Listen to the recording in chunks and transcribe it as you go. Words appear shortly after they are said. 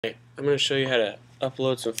I'm going to show you how to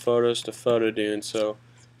upload some photos to Photodune. So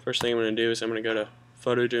first thing I'm going to do is I'm going to go to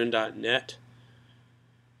photodune.net.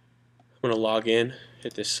 I'm going to log in,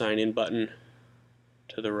 hit this sign in button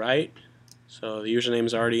to the right. So the username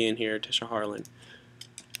is already in here, Tisha Harlan.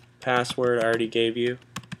 Password I already gave you.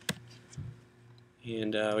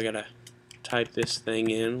 And we got to type this thing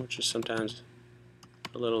in, which is sometimes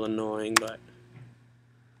a little annoying, but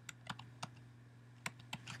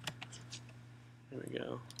there we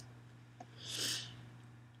go.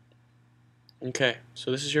 Okay,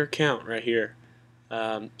 so this is your account right here.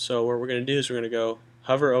 So what we're going to do is we're going to go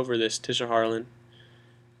hover over this Tisha Harlan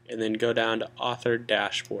and then go down to Author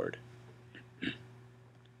Dashboard.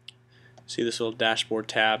 See this little dashboard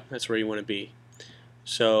tab? That's where you want to be.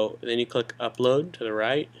 So then you click Upload to the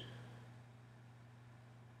right.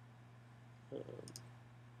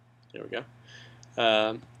 There we go.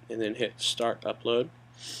 And then hit Start Upload.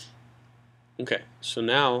 Okay, so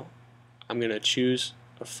now I'm going to choose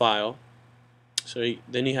a file. So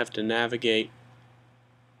then you have to navigate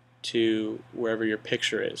to wherever your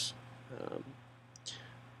picture is.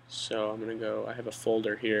 So I'm going to go, I have a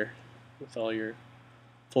folder here with all your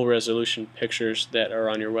full resolution pictures that are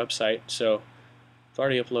on your website. So I've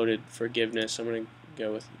already uploaded Forgiveness. I'm going to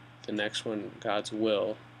go with the next one, God's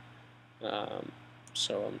Will.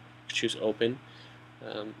 So I'm choose Open.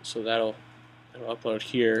 So that'll upload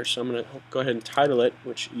here. So I'm going to go ahead and title it,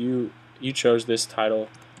 which you chose this title,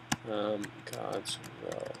 God's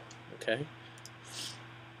Will. Okay.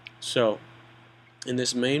 So in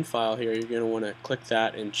this main file here, you're going to want to click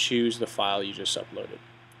that and choose the file you just uploaded.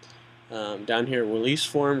 Down here, release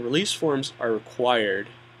form. Release forms are required.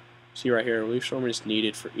 See right here, a release form is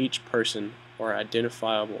needed for each person or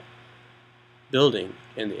identifiable building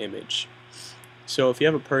in the image. So if you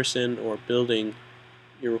have a person or building,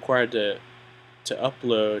 you're required to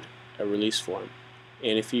upload a release form.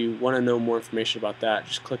 And if you want to know more information about that,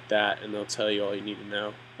 just click that and they'll tell you all you need to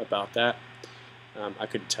know about that. I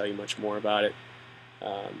couldn't tell you much more about it.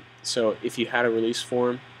 So if you had a release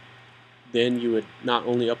form, then you would not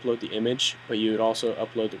only upload the image, but you would also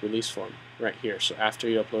upload the release form right here. So after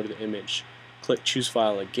you upload the image, click Choose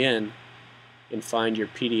File again and find your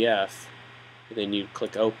PDF, and then you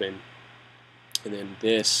click Open, and then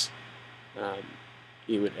this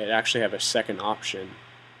you would actually have a second option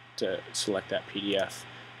to select that PDF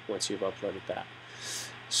once you've uploaded that.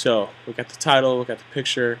 So we got the title, we got the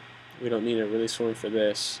picture. We don't need a release form for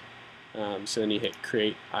this. So then you hit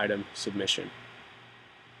Create Item Submission.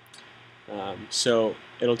 So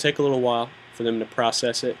it'll take a little while for them to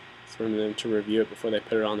process it, for them to review it before they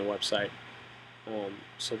put it on the website.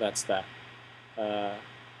 So that's that.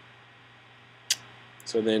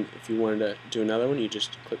 So then if you wanted to do another one, you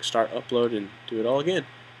just click Start Upload and do it all again.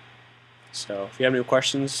 So if you have any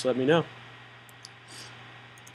questions, let me know.